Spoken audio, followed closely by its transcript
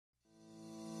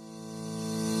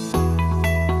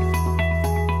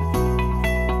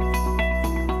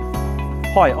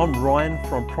Hi, I'm Ryan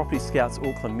from Property Scouts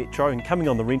Auckland Metro, and coming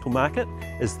on the rental market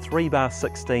is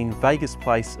 3/16 Vegas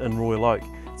Place in Royal Oak.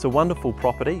 It's a wonderful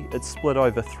property. It's split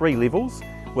over 3 levels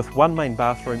with 1 main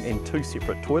bathroom and 2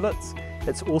 separate toilets.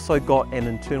 It's also got an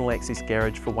internal access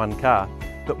garage for 1 car.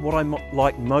 But what I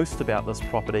like most about this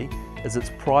property is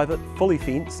its private, fully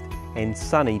fenced and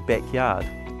sunny backyard.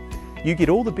 You get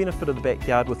all the benefit of the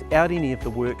backyard without any of the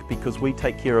work because we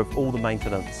take care of all the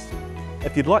maintenance.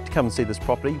 If you'd like to come and see this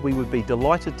property, we would be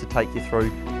delighted to take you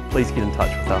through. Please get in touch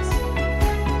with us.